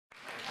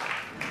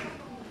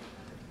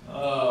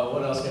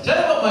else can I tell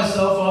you about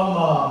myself?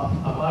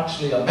 I'm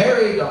actually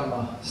married.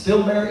 I'm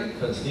still married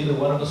because neither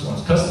one of us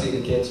wants custody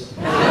of the kids.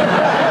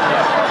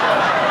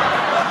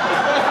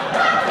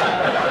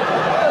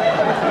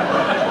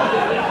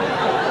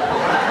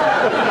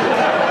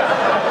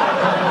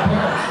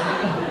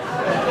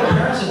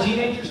 Parents of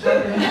teenagers,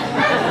 got your hands.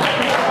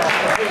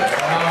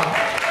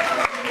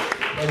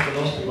 For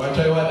those people, I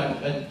tell you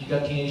what, you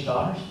got teenage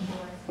daughters?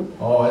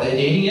 Oh, are they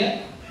dating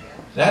yet?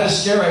 That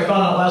is scary. I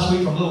found out last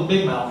week from Little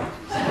Big Mouth.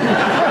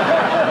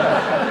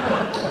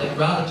 They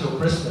grounded till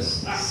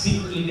Christmas,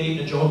 secretly dating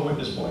a Jehovah's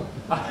Witness boy.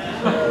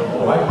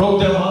 Oh, I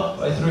broke them up.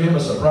 I threw him a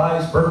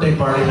surprise birthday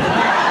party.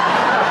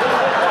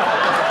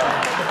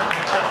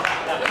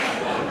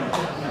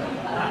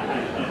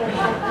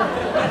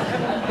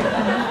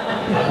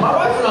 My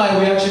wife and I,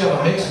 we actually have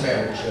a mixed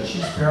marriage.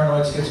 She's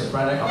paranoid,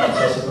 schizophrenic, I'm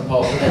obsessive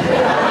compulsive.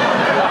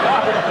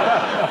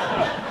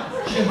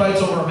 She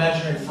invites over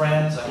imaginary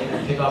friends. I make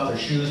them pick off their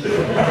shoes before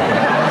they come to the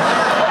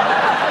house.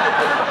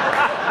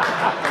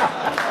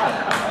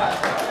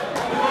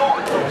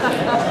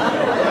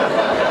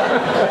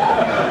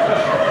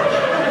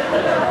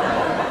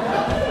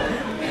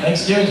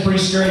 Thanksgiving's a pretty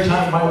scary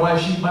time for my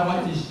wife. My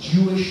wife is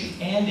Jewish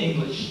and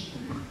English.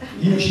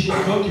 Even if she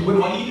didn't cook, you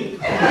wouldn't want to eat it.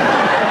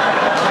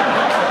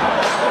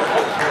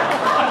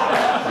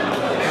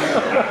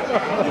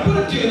 Put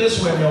it to you this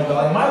way, Mill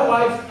Valley. My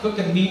wife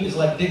cooking meat is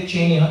like Dick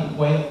Cheney hunting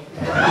quail.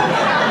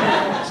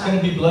 It's going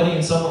to be bloody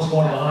and someone's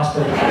going to the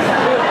hospital.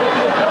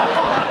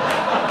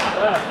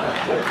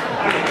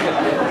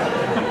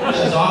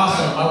 She's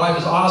awesome. My wife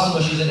is awesome,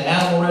 but she's into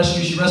animal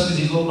rescue. She rescues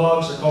these little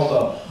dogs. They're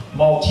called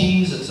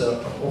Maltese. It's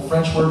a old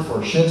French word for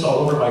shits all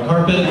over my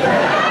carpet.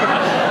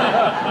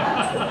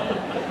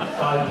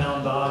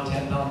 5-pound dog,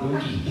 10-pound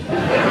boogie.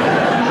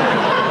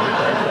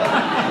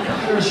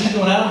 She's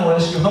doing animal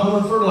rescue, I'm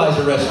doing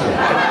fertilizer rescue.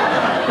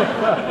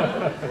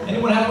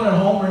 Anyone have one at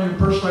home or in your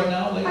purse right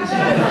now, ladies?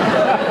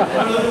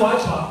 What are the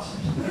white spots?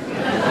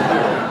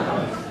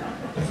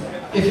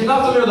 If you're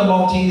not familiar with the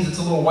Maltese, it's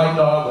a little white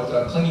dog with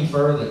a clingy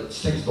fur that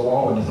sticks to the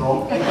wall when you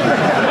throw it.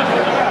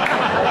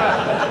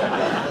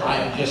 I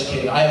am just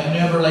kidding. I have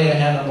never laid a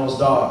hand on those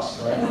dogs,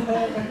 right?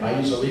 I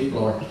use a leaf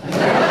blower.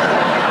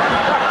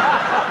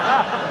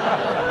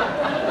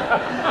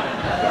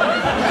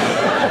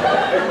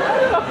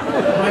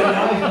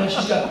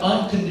 She's got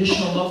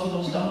unconditional love for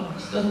those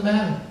dogs. Doesn't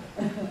matter.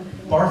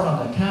 Barf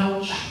on the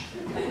couch,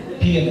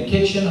 pee in the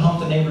kitchen, hump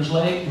the neighbor's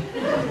leg.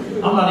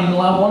 I'm not even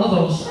allowed one of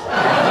those.